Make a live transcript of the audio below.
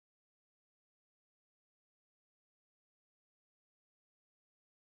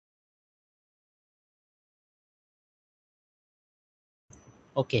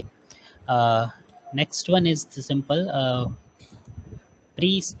Okay. Uh, Next one is the simple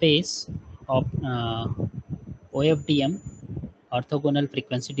pre-space of OFDM, orthogonal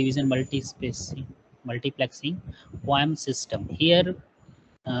frequency division multiplexing QAM system. Here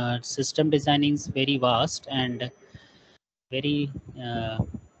system designing is very vast and very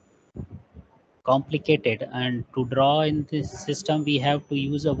complicated, and to draw in this system we have to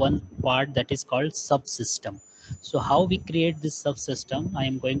use a one part that is called subsystem. So how we create this subsystem, I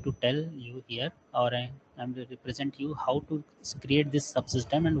am going to tell you here, or I am going to represent you how to create this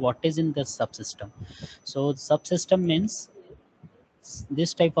subsystem and what is in the subsystem. So subsystem means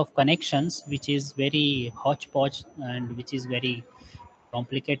this type of connections which is very hodgepodge and which is very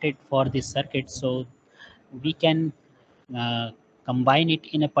complicated for this circuit. So we can uh, combine it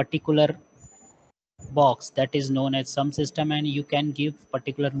in a particular box that is known as some system, and you can give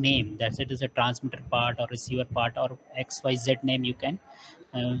particular name, that it is a transmitter part or receiver part or xyz name you can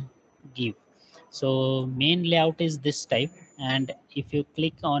uh, give. So main layout is this type, and if you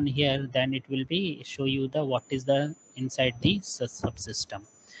click on here then it will be show you the what is the inside the subsystem.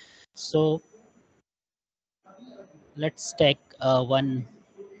 So let's take one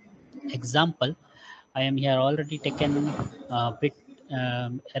example. I am here already taken bit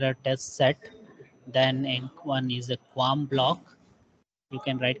error test set. Then in one is a QAM block. You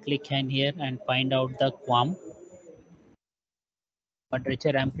can right click in here and find out the QAM,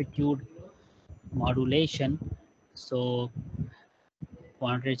 quadrature amplitude modulation. So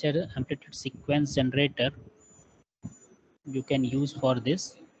quadrature amplitude sequence generator you can use for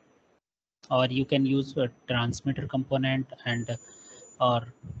this, or you can use a transmitter component and or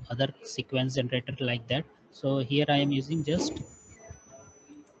other sequence generator like that. So here I am using just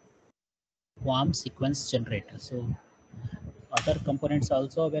QAM sequence generator. So other components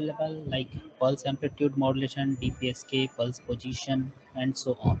also available like pulse amplitude modulation, DPSK, pulse position, and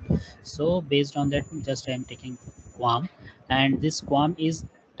so on. So based on that, just I am taking QAM, and this QAM is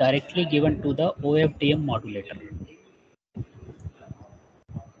directly given to the OFDM modulator.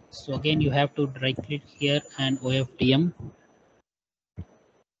 So again, you have to right click here and OFDM,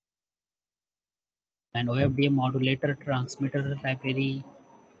 and OFDM modulator transmitter library.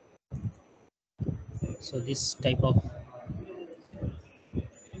 So this type of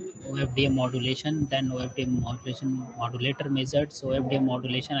OFDM modulation, then OFDM modulation modulator methods, OFDM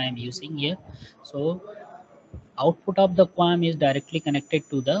modulation I am using here. So output of the QAM is directly connected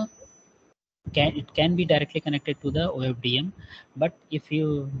to the it can be directly connected to the OFDM, but if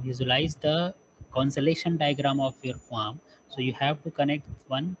you visualize the constellation diagram of your QAM, so you have to connect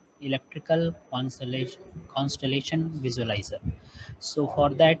one electrical constellation visualizer. So for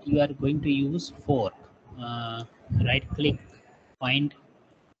that you are going to use fork. Right click, find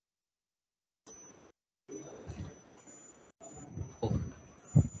fork.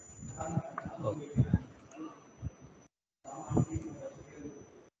 Oh.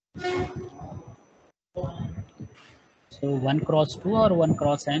 So 1x2 or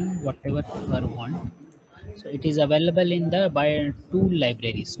 1x n, whatever you want. So it is available in the by two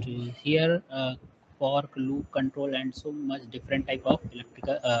libraries to here fork, loop control, and so much different type of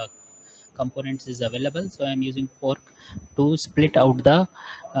electrical components is available. So I'm using fork to split out the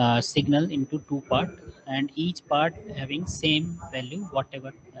signal into two part, and each part having same value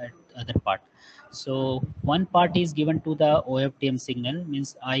whatever other part. So one part is given to the OFDM signal,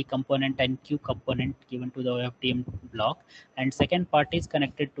 means I component and Q component given to the OFDM block, and second part is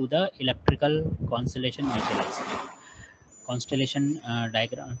connected to the electrical constellation visualization, constellation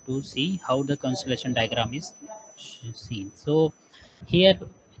diagram, to see how the constellation diagram is seen. So here,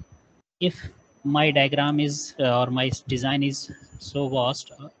 if my diagram is or my design is so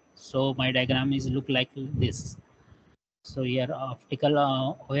vast, so my diagram is look like this. So here optical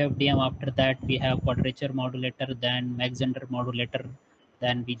OFDM, after that we have quadrature modulator, then Mach Zehnder modulator,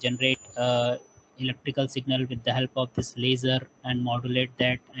 then we generate electrical signal with the help of this laser and modulate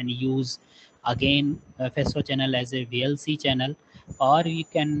that and use again FSO channel as a VLC channel, or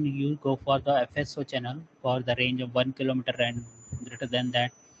you go for the FSO channel for the range of 1 kilometer and greater than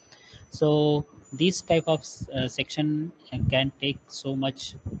that. So this type of section can take so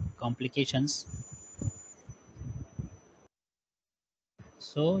much complications.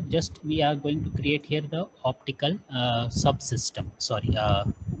 So just we are going to create here the optical subsystem, sorry,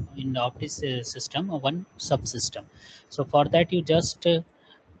 in the OptiSystem system one subsystem. So for that you just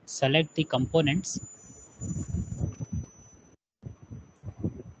select the components,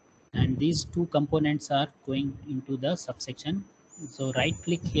 and these two components are going into the subsection. So right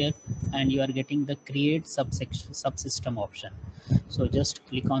click here and you are getting the create subsection subsystem option. So just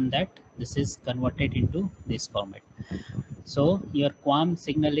click on that. This is converted into this format. So your QAM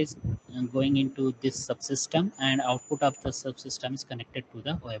signal is going into this subsystem, and output of the subsystem is connected to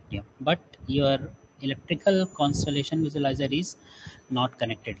the OFDM. But your electrical constellation visualizer is not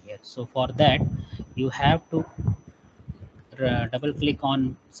connected here. So for that, you have to double click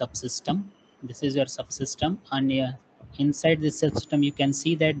on subsystem. This is your subsystem, and inside this subsystem you can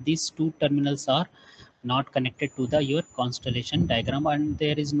see that these two terminals are not connected to the your constellation diagram, and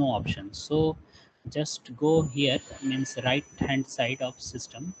there is no option. So just go here, means right hand side of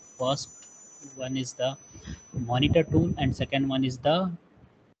system. First one is the monitor tool, and second one is the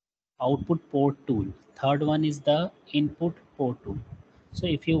output port tool. Third one is the input port tool. So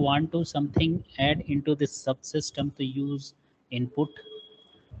if you want to something add into this subsystem, to use input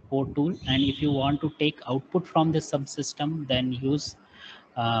port tool, and if you want to take output from the subsystem, then use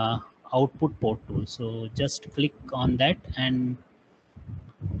uh, output port tool. So just click on that and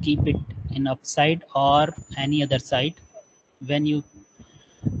keep it in upside or any other side. When you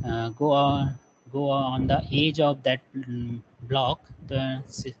go on the edge of that block, the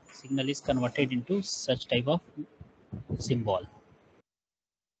signal is converted into such type of symbol.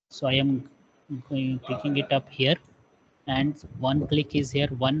 So I am picking it up here, and one click is here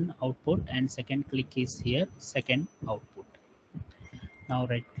one output, and second click is here second output. Now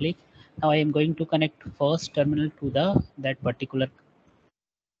right click. Now I am going to connect first terminal to the that particular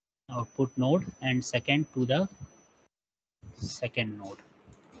output node, and second to the second node.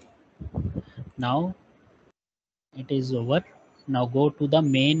 Now it is over. Now go to the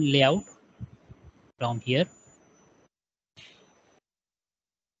main layout from here.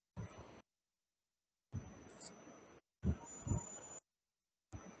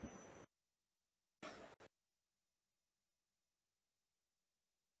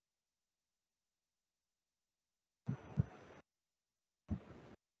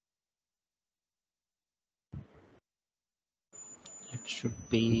 It should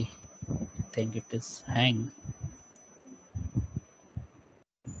be, I think it is hang.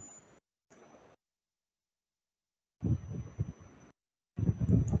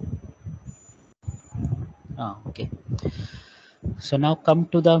 Okay. So now come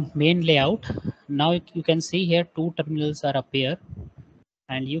to the main layout. Now you can see here two terminals are appear,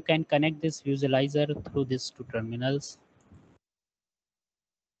 and you can connect this visualizer through these two terminals.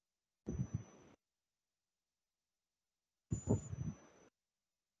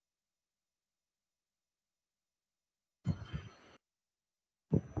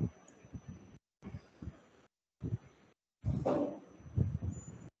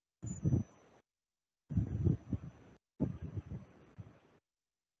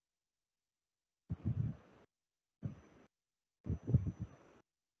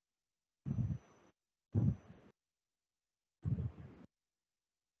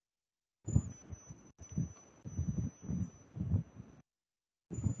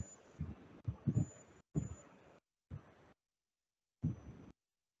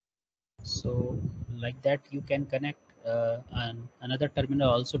 So like that you can connect another terminal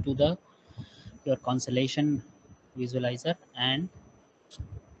also to the your constellation visualizer, and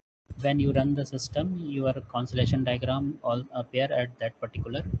when you run the system, your constellation diagram all appear at that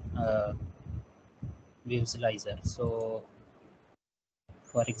particular uh, visualizer. So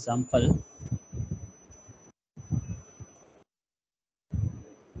for example,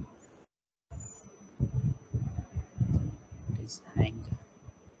 it is hang.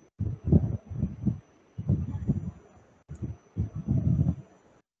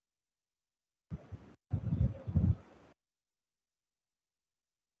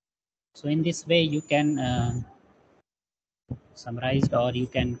 So in this way you can summarize, or you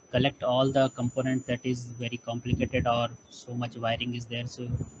can collect all the components that is very complicated or so much wiring is there. So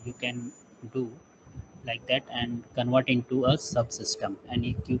you can do like that and convert into a subsystem, and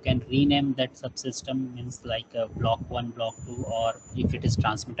if you can rename that subsystem, means like block 1 block 2, or if it is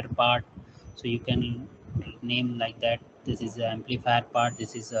transmitter part, so you can name like that, this is the amplifier part,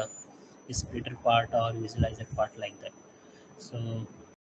 this is a splitter part or visualizer part, like that. So